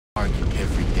argue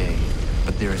every day,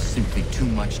 but there is simply too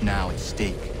much now at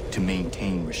stake to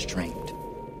maintain restraint.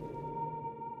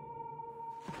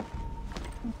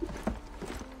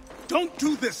 Don't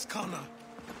do this, Connor!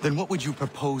 Then what would you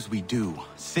propose we do?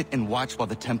 Sit and watch while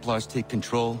the Templars take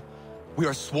control? We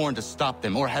are sworn to stop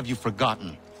them, or have you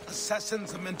forgotten?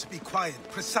 Assassins are meant to be quiet,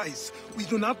 precise. We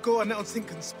do not go announcing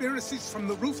conspiracies from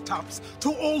the rooftops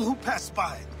to all who pass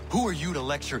by. Who are you to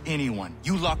lecture anyone?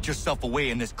 You locked yourself away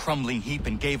in this crumbling heap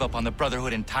and gave up on the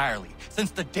Brotherhood entirely.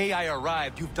 Since the day I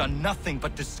arrived, you've done nothing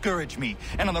but discourage me.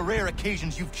 And on the rare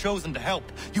occasions you've chosen to help,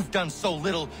 you've done so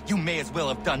little, you may as well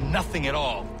have done nothing at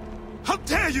all. How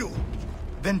dare you!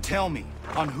 Then tell me,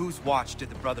 on whose watch did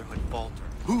the Brotherhood falter?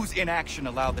 Whose inaction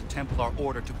allowed the Templar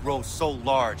Order to grow so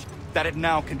large that it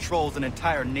now controls an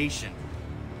entire nation?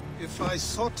 If I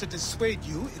sought to dissuade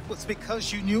you, it was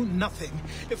because you knew nothing.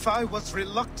 If I was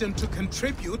reluctant to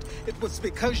contribute, it was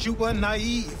because you were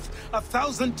naive.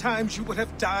 1,000 times you would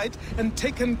have died and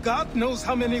taken God knows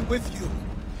how many with you.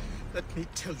 Let me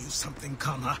tell you something,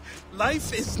 Connor.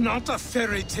 Life is not a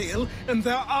fairy tale, and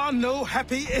there are no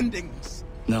happy endings.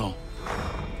 No.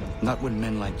 Not when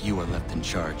men like you are left in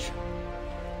charge.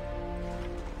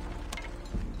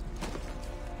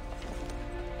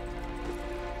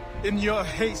 In your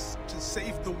haste to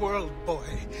save the world, boy,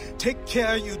 take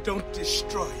care you don't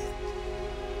destroy it.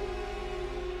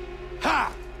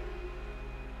 Ha!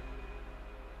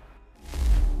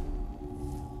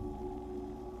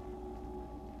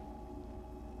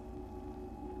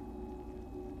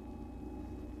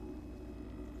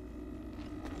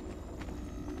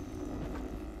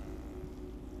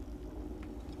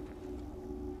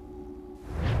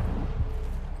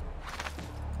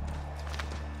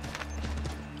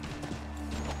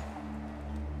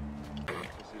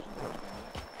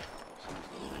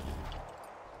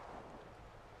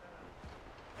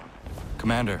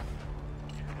 Commander.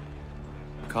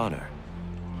 Connor.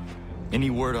 Any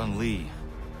word on Lee?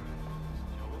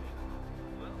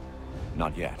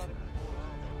 Not yet.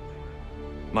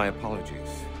 My apologies.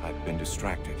 I've been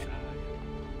distracted.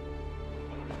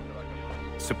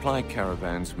 Supply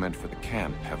caravans meant for the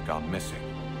camp have gone missing.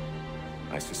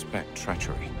 I suspect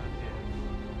treachery.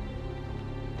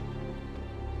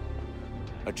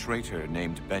 A traitor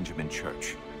named Benjamin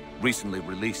Church, recently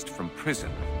released from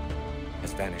prison,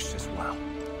 has vanished as well.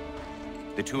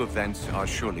 The two events are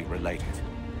surely related.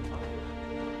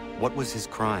 What was his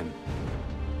crime?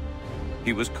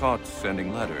 He was caught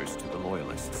sending letters to the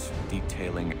Loyalists,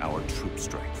 detailing our troop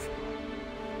strength.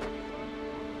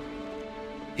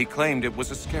 He claimed it was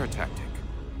a scare tactic,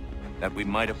 that we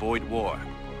might avoid war.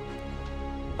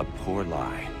 A poor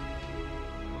lie.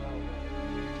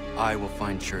 I will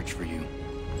find Church for you.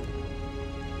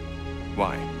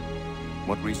 Why?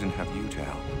 What reason have you to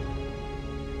help?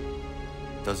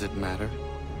 Does it matter?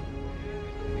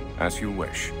 As you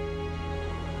wish.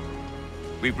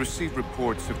 We've received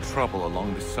reports of trouble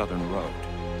along the southern road.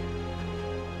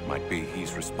 Might be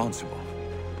he's responsible.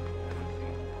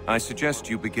 I suggest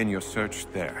you begin your search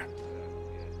there.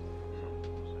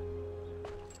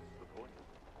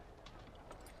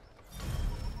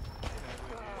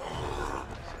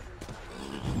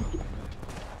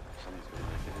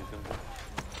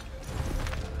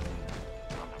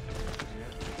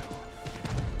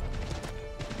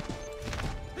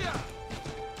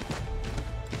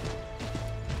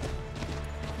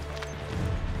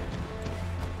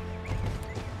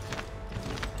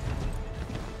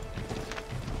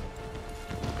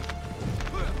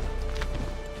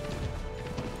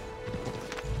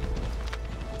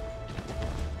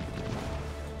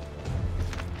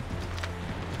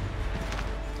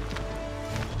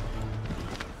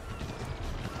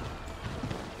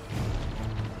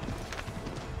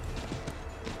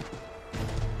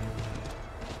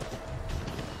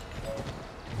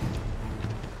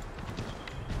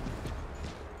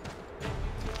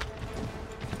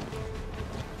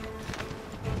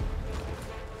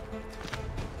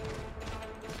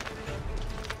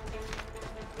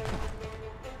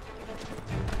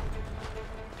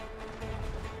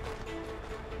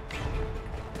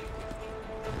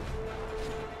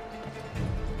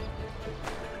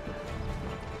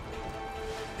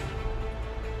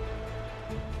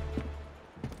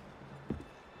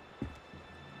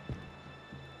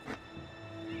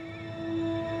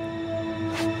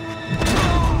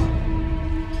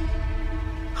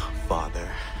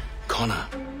 Connor,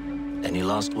 any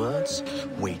last words?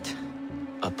 Wait.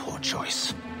 A poor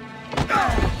choice.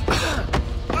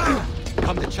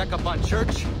 Come to check up on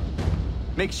Church?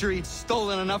 Make sure he'd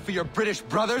stolen enough for your British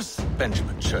brothers?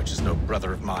 Benjamin Church is no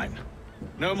brother of mine.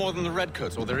 No more than the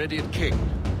Redcoats or their idiot king.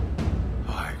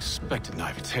 Oh, I expected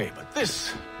naivete, but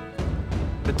this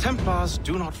The Templars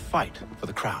do not fight for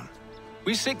the crown.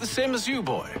 We seek the same as you,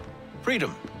 boy.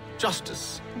 Freedom,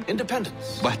 justice,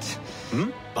 independence. But...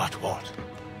 But what?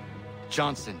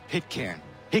 Johnson, Pitcairn,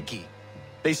 Hickey,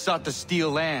 they sought to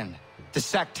steal land, to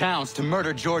sack towns, to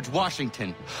murder George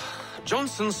Washington.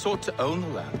 Johnson sought to own the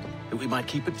land, that we might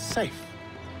keep it safe.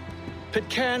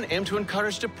 Pitcairn aimed to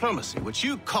encourage diplomacy, which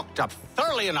you cocked up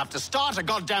thoroughly enough to start a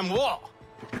goddamn war.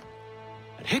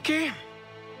 And Hickey?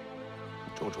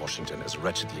 George Washington is a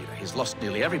wretched leader. He's lost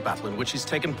nearly every battle in which he's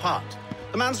taken part.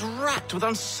 The man's racked with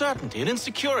uncertainty and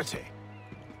insecurity.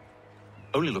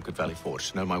 Only look at Valley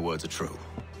Forge to know my words are true.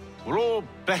 We're all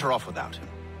better off without him.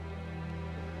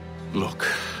 Look,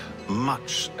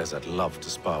 much as I'd love to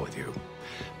spar with you,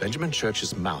 Benjamin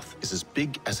Church's mouth is as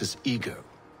big as his ego.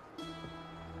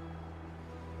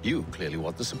 You clearly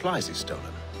want the supplies he's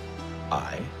stolen.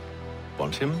 I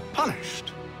want him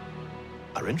punished.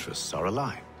 Our interests are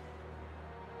aligned.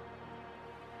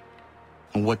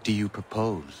 What do you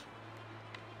propose?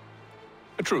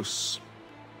 A truce.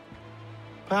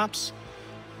 Perhaps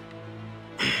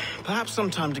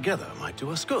some time together might do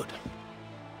us good.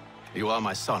 You are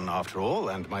my son, after all,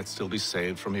 and might still be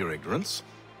saved from your ignorance.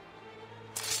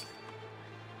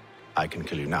 I can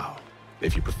kill you now,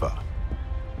 if you prefer.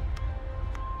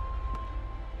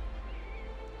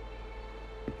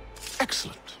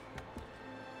 Excellent.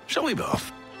 Shall we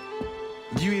both?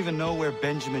 Do you even know where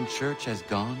Benjamin Church has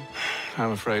gone?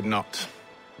 I'm afraid not.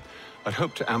 I'd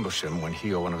hoped to ambush him when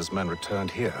he or one of his men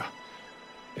returned here.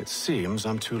 It seems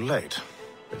I'm too late.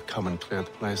 They've come and cleared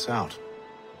the place out.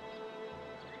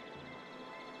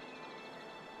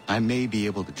 I may be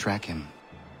able to track him.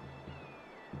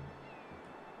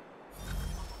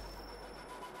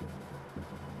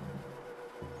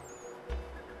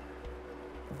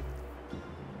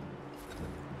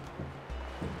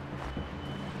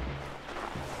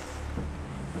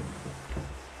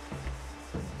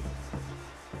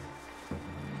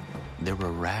 There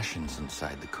were rations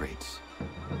inside the crates,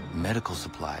 medical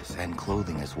supplies and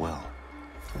clothing as well.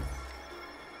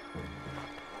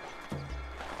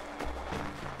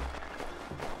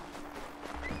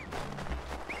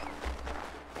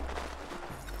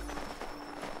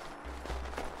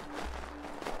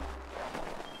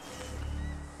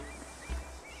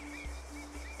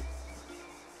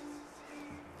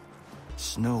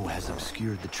 Snow has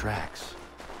obscured the tracks,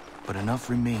 but enough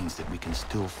remains that we can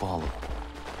still follow.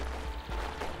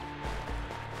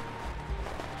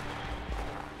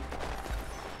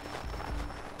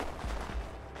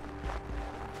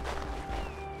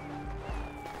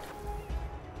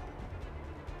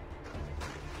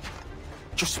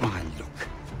 Just my luck.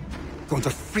 Going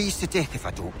to freeze to death if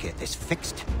I don't get this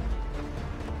fixed.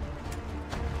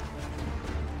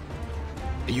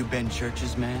 Are you Ben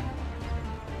Church's man?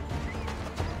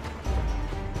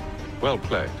 Well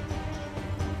played.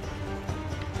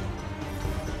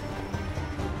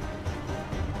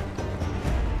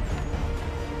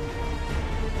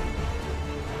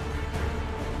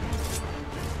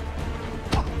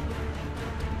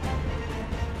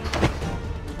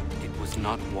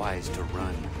 Not wise to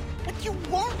run. What do you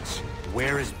want?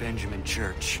 Where is Benjamin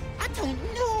Church? I don't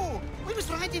know. We was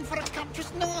riding for a camp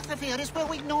just north of here. Is where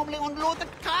we normally unload the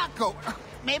cargo.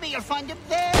 Maybe you'll find him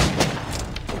there.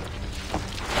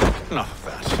 Enough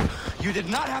of that. You did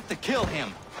not have to kill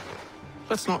him.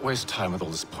 Let's not waste time with all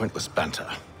this pointless banter.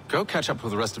 Go catch up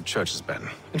with the rest of Church's men.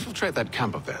 Infiltrate that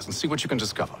camp of theirs and see what you can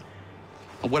discover.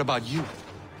 And what about you?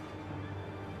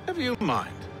 Never you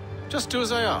mind. Just do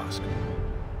as I ask.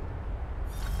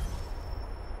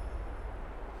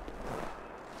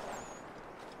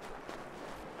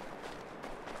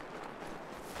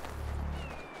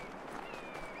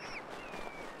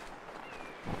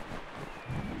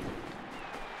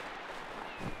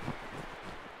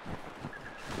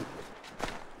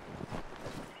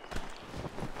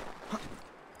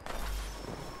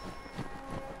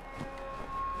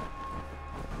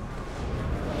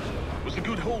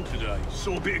 Today.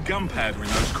 Saw a bit of gunpowder in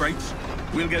those crates.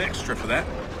 We'll get extra for that.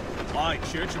 Aye,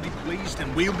 Church will be pleased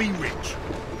and we'll be rich.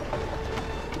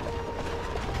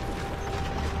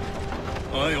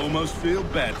 I almost feel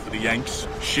bad for the Yanks,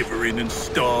 shivering and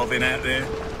starving out there.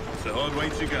 It's a hard way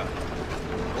to go.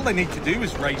 All they need to do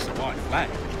is raise the white flag.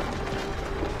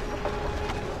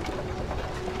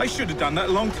 They should have done that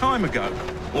a long time ago.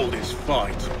 All this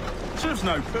fight serves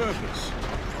no purpose.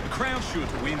 The Crown's sure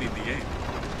to win in the end.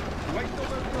 Wait till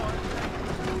they're right.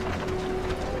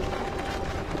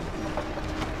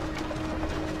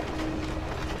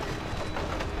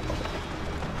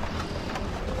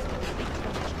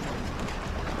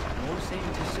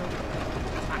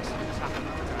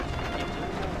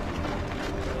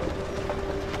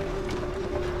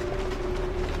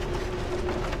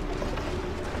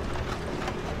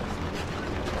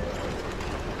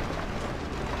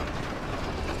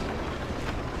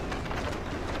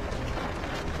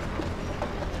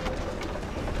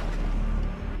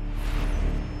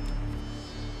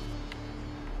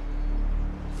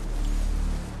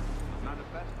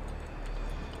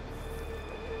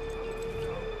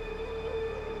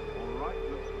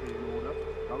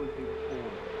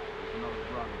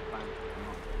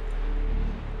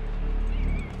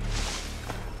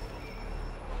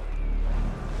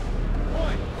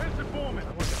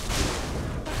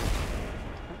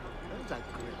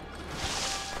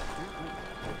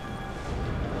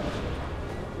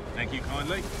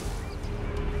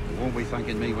 mate. You won't be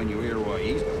thanking me when you hear what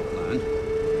he's got planned.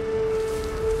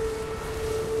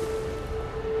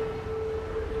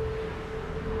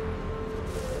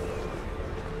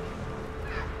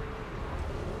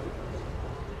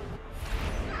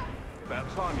 About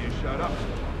time you showed up.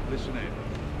 Listen here.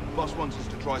 Boss wants us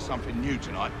to try something new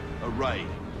tonight. A raid.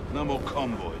 No more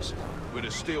convoys. We're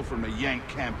to steal from the Yank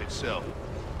camp itself.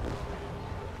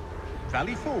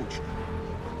 Valley Forge.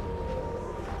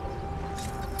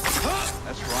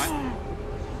 That's right.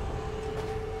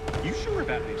 You sure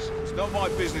about this? It's not my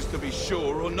business to be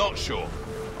sure or not sure.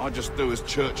 I just do as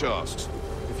Church asks.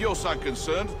 If you're so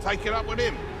concerned, take it up with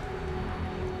him.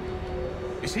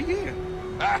 Is he here?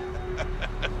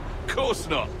 Of course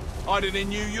not. Hiding in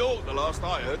New York, the last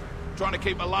I heard. Trying to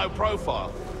keep a low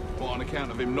profile. What, on account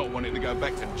of him not wanting to go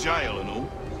back to jail and all?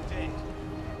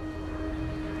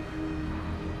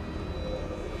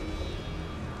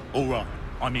 All right,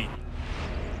 I'm in.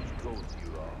 Of course you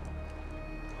are.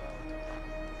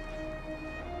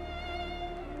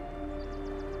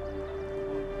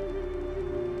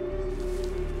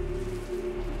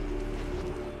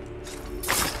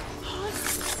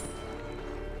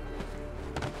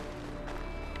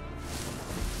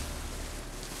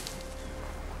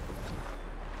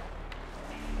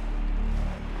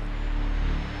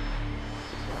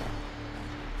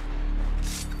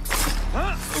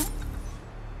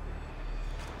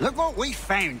 Look what we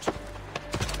found.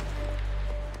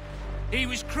 He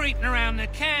was creeping around the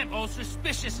camp all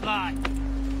suspicious-like.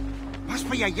 Must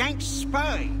be a Yank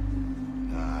spy.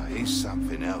 Ah, he's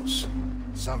something else.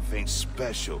 Something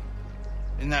special.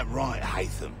 Isn't that right,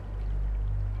 Hatham?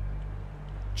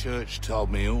 Church told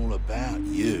me all about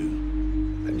you.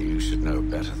 Then you should know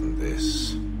better than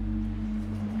this.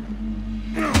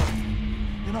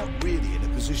 You're not really in a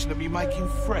position to be making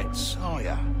threats, are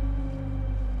you?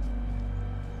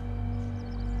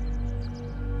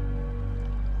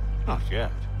 Not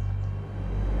yet.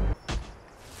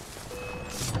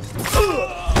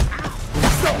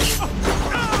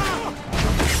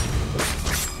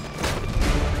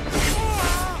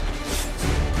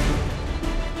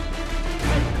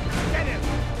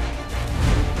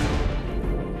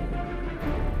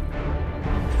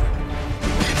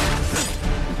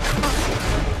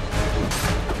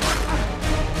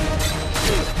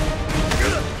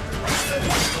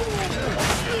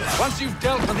 Once you've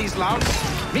dealt with these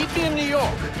louts, meet me in New York.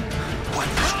 What?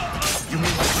 You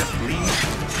mean to just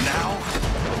leave now?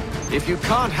 If you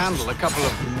can't handle a couple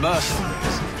of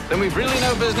mercenaries, then we've really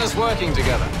no business working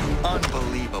together.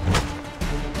 Unbelievable.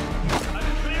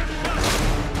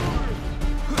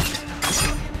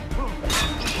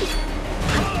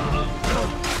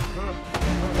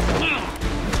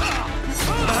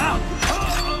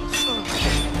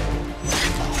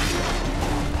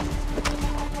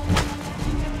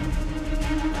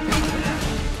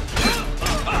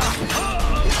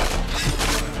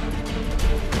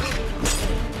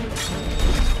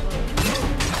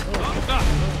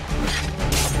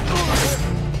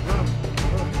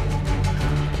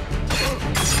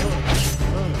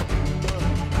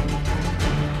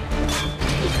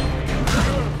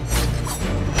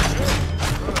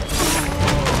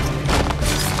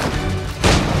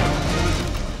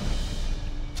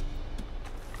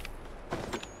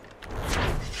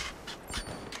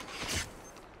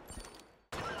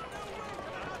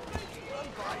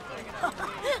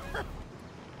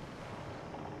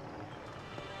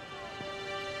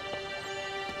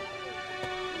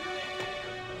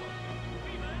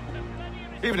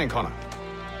 Evening, Connor.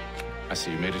 I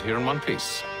see you made it here in one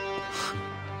piece.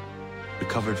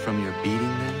 Recovered from your beating,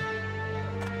 then?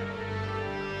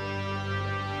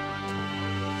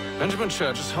 Benjamin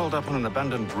Church is holed up on an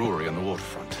abandoned brewery on the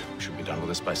waterfront. We should be done with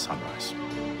this by sunrise.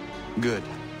 Good.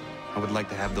 I would like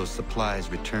to have those supplies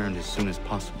returned as soon as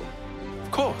possible.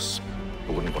 Of course.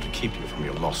 I wouldn't want to keep you from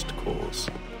your lost cause.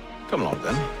 Come along,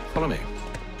 then. Follow me.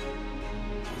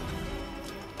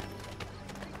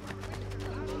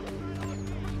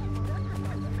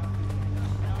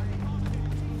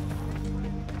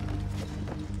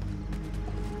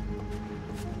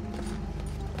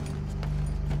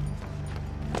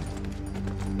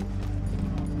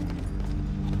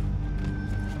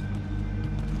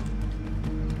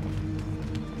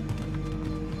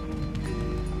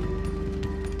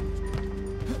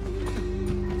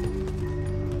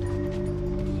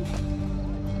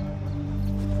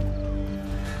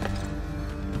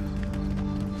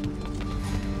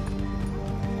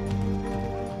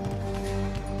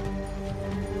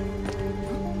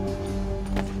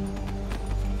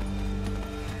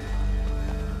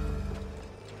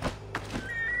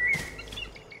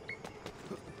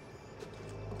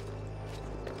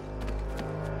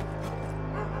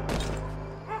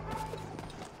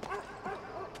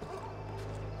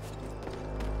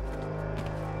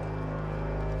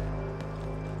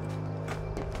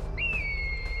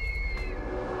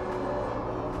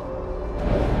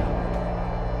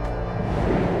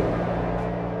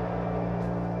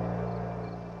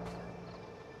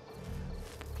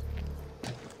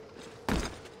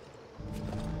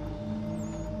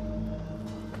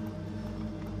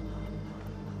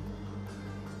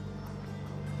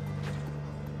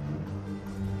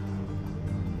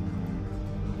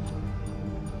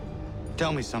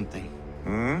 Tell me something.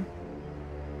 Hmm?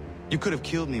 You could have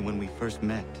killed me when we first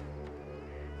met.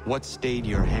 What stayed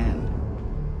your hand?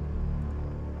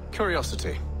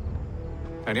 Curiosity.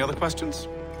 Any other questions?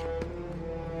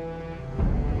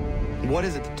 What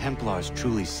is it the Templars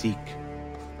truly seek?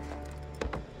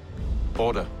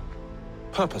 Order.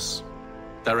 Purpose.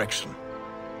 Direction.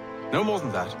 No more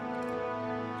than that.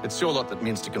 It's your lot that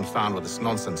means to confound with this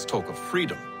nonsense talk of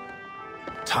freedom.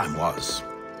 Time was.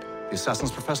 The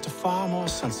assassins professed a far more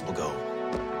sensible goal.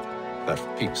 That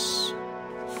of peace.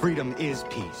 Freedom is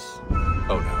peace.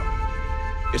 Oh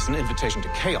no. It's an invitation to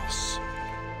chaos.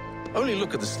 Only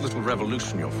look at this little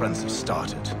revolution your friends have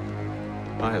started.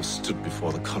 I have stood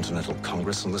before the Continental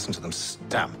Congress and listened to them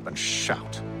stamp and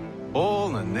shout. All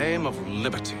in the name of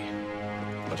liberty.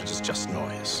 But it is just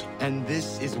noise. And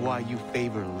this is why you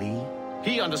favor Lee?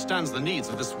 He understands the needs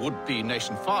of this would-be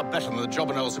nation far better than the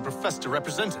jobberknolls who profess to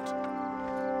represent it.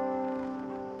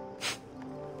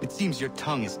 It seems your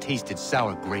tongue has tasted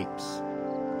sour grapes.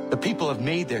 The people have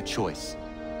made their choice,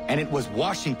 and it was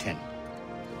Washington.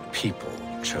 People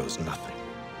chose nothing.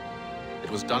 It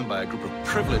was done by a group of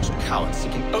privileged cowards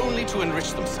seeking only to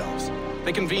enrich themselves.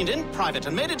 They convened in private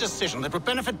and made a decision that would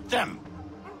benefit them.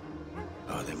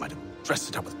 Oh, they might have dressed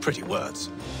it up with pretty words.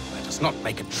 That does not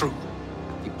make it true.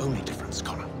 The only difference,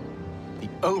 Connor, the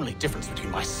only difference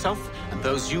between myself and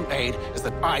those you aid is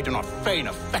that I do not feign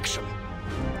affection.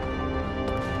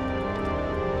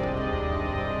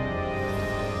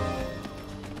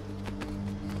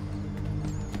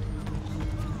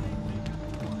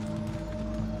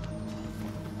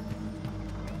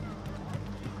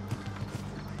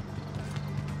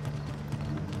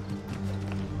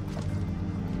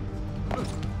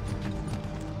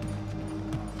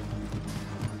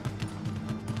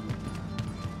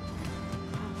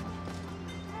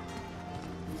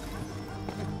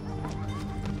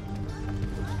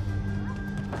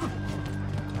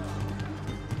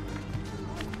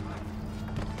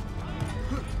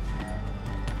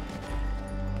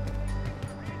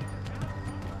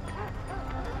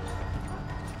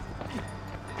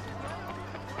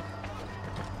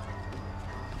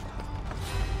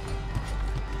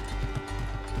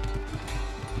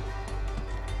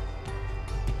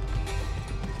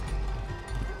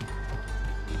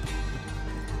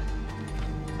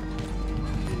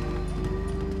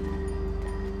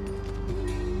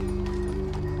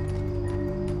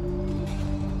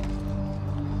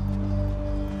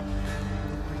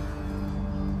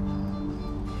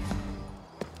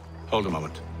 Hold a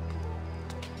moment.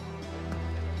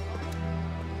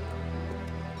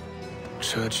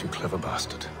 Church, you clever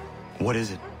bastard. What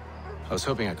is it? I was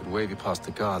hoping I could wave you past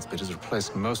the guards, but it has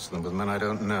replaced most of them with men I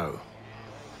don't know.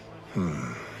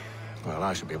 Well,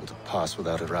 I should be able to pass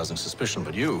without arousing suspicion,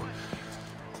 but you...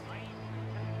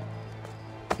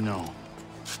 No.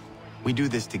 We do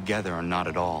this together or not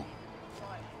at all.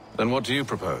 Then what do you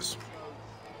propose?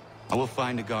 I will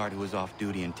find a guard who is off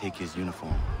duty and take his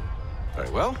uniform. Very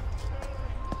well.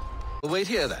 We'll wait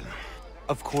here, then.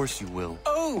 Of course you will.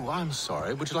 Oh, I'm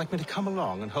sorry. Would you like me to come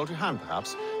along and hold your hand,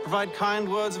 perhaps? Provide kind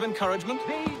words of encouragement?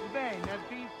 These men have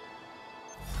been...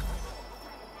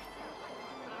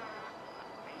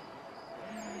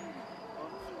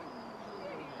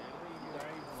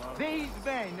 These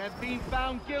men have been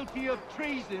found guilty of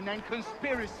treason and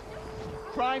conspiracy.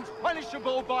 Crimes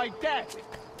punishable by death.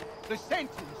 The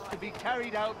sentence to be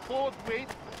carried out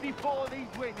forthwith before these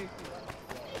witnesses.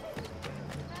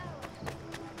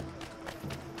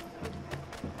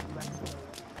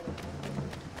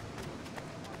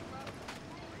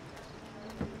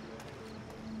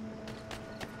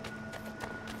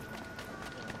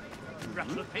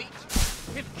 Rattle Pete,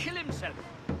 he'll kill himself.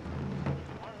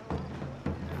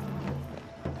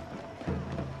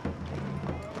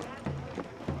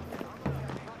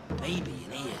 Maybe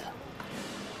in here.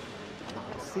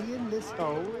 Seeing this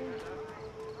hole?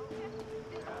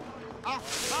 I'll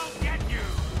get you!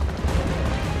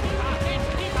 Keep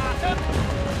at him!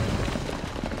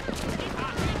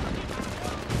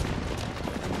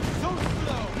 So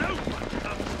slow! No one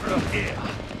comes from here!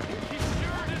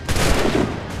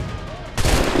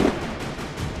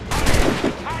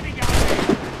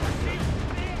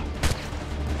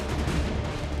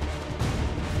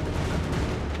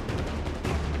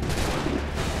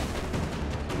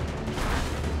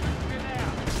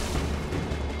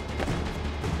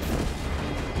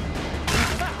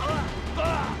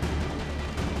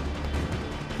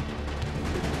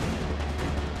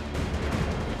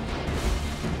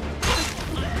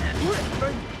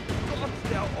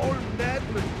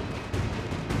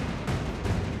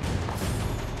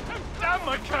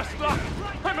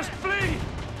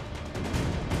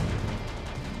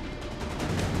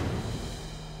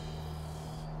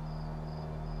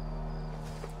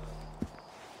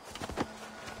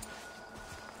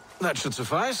 That should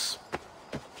suffice.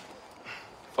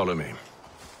 Follow me.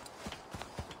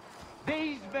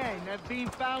 These men have been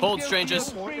found Hold, guilty strangers.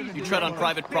 of treason You tread on and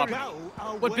private property.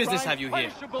 conspiracy. What business have you here?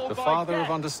 Punishable The by father of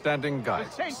death. understanding The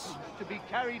guides. sentence to be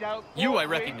carried out You I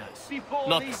forthwith recognize, before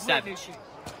not the these savage. witnesses.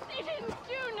 They didn't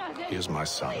do nothing. He is my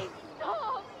son. Please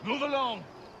stop. Move along,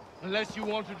 unless you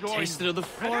want to join. Tasted of the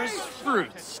forest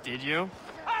fruits, did you?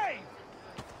 Hey!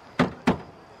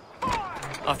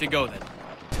 Off you go then.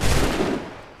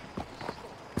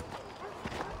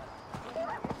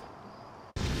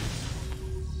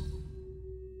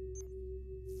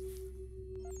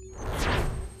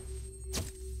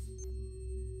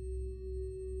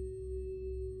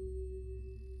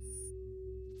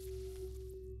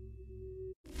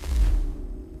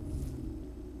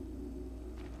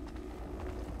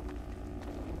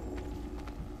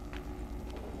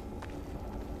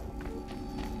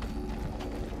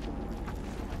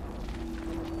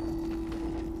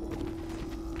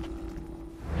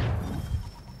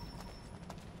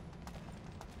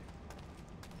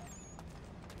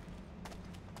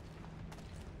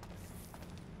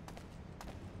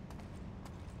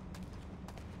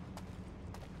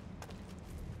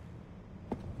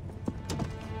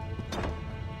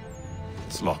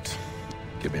 It's locked.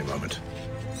 Give me a moment.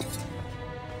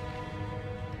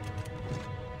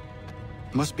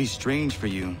 Must be strange for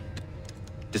you,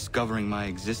 discovering my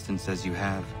existence as you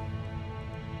have.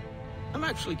 I'm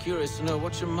actually curious to know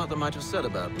what your mother might have said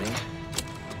about me.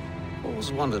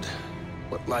 Always wondered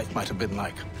what life might have been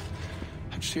like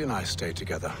had she and I stayed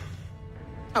together.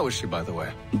 How is she, by the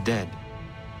way? Dead.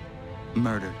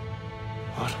 Murdered.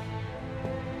 What?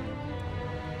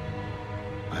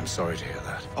 I'm sorry to hear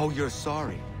that. Oh, you're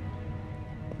sorry.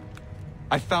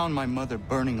 I found my mother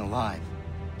burning alive.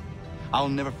 I'll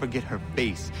never forget her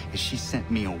face as she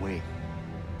sent me away.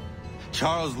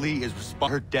 Charles Lee is responsible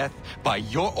for her death by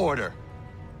your order.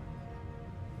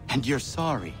 And you're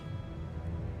sorry.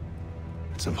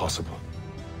 It's impossible.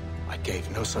 I gave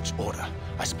no such order.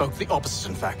 I spoke the opposite,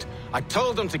 in fact. I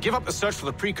told them to give up the search for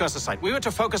the precursor site. We were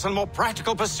to focus on more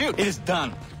practical pursuit. It is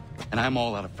done, and I'm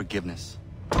all out of forgiveness.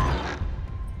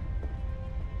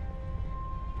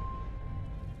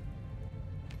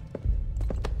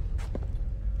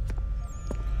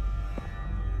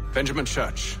 Benjamin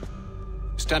Church,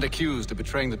 you stand accused of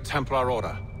betraying the Templar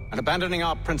Order and abandoning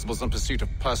our principles in pursuit of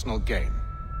personal gain.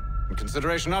 In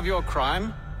consideration of your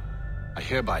crime, I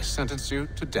hereby sentence you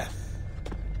to death.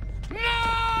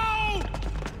 No!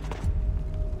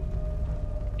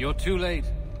 You're too late.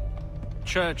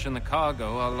 Church and the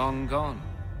cargo are long gone.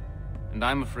 And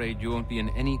I'm afraid you won't be in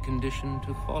any condition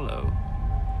to follow.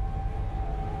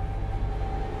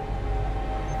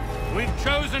 We've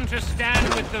chosen to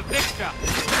stand with the victor.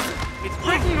 It's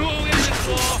Britain who will win this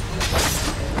war.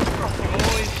 You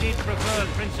always did prefer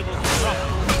principles to profit.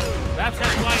 Perhaps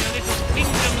that's why your little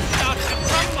kingdom starts to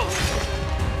crumble.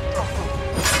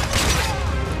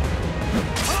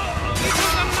 It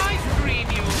was a nice dream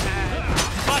you had,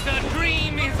 but a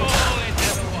dream is all it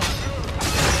ever was.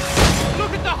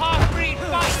 Look at the half-breed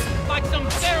fight like some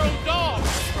feral dogs.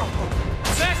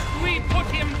 Best we put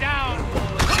him down.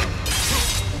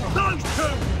 Those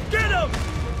two! Get them!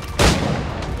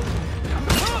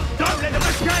 Don't let them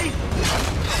escape!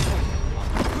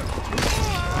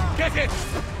 Get it!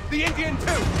 The Indian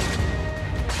too!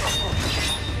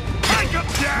 Take him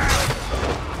down!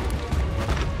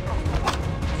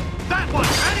 That one!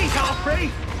 And he's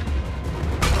half-breed!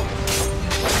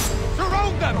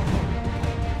 Surround them!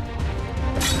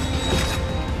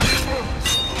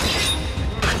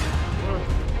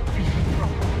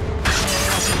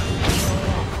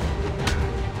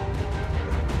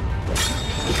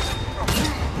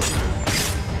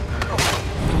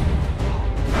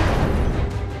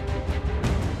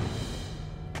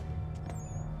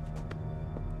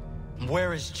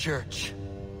 Where is Church?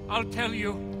 I'll tell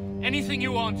you. Anything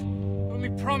you want. Only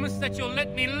promise that you'll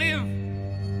let me live.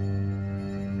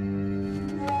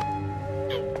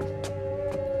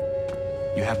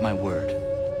 You have my word.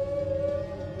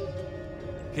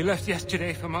 He left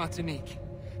yesterday for Martinique.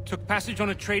 Took passage on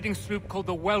a trading sloop called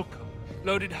the Welcome.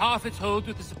 Loaded half its hold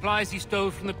with the supplies he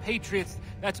stole from the Patriots.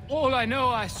 That's all I know,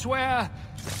 I swear.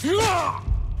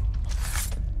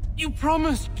 You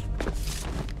promised.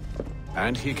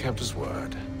 And he kept his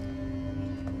word.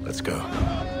 Let's go.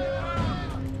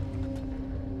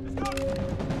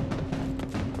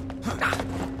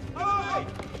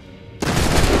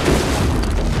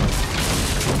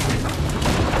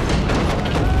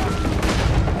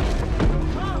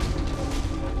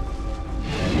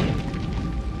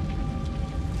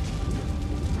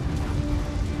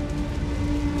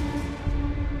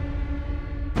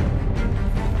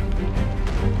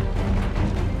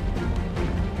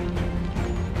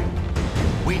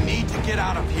 get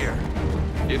out of here.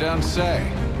 You don't say.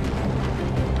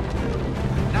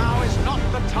 Now is not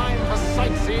the time for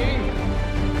sightseeing.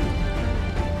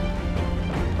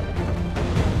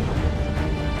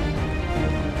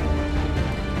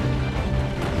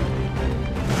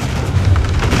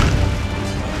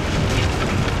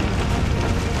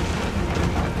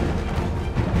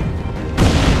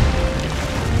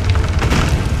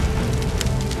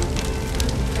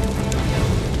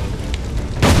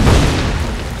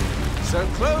 So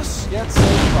close, yet so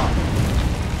far.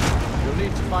 You'll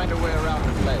need to find a way around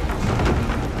the flames.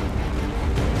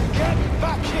 Get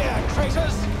back here,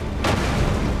 traitors!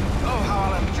 Oh, how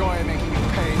I'll enjoy making you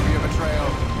pay for your betrayal.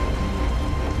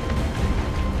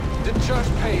 Did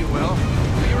church pay you well?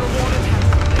 Were you rewarded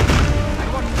handsomely? And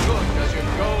what good does your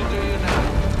gold do you now?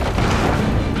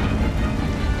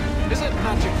 Is it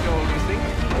magic gold, you think?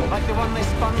 Like the one they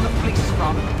spun the fleece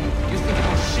from? You think it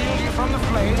will shield you from the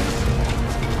flames?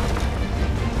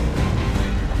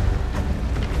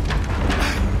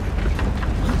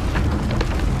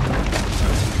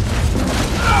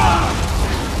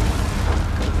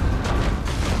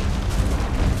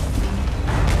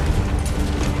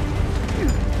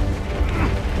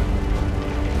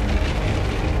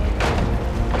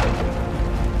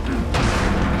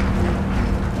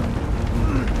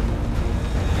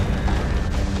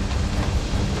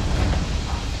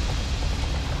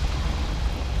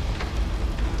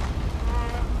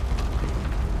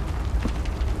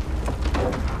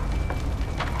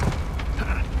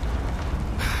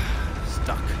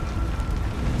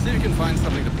 Find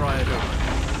something to pry it open.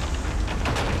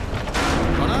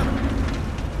 Connor?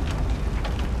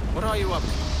 What are you up to?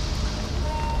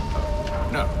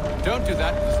 No, don't do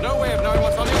that. There's no way of knowing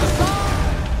what's on the other side!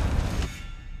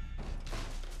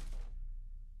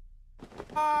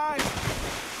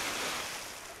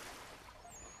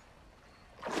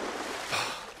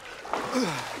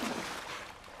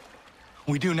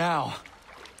 We do now.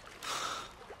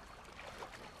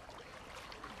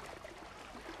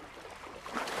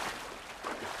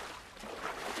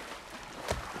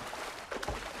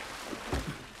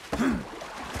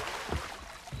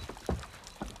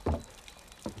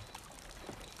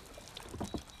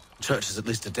 Church is at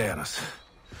least a day on us.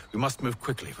 We must move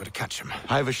quickly if we're to catch him.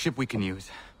 I have a ship we can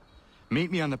use.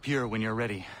 Meet me on the pier when you're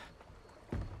ready.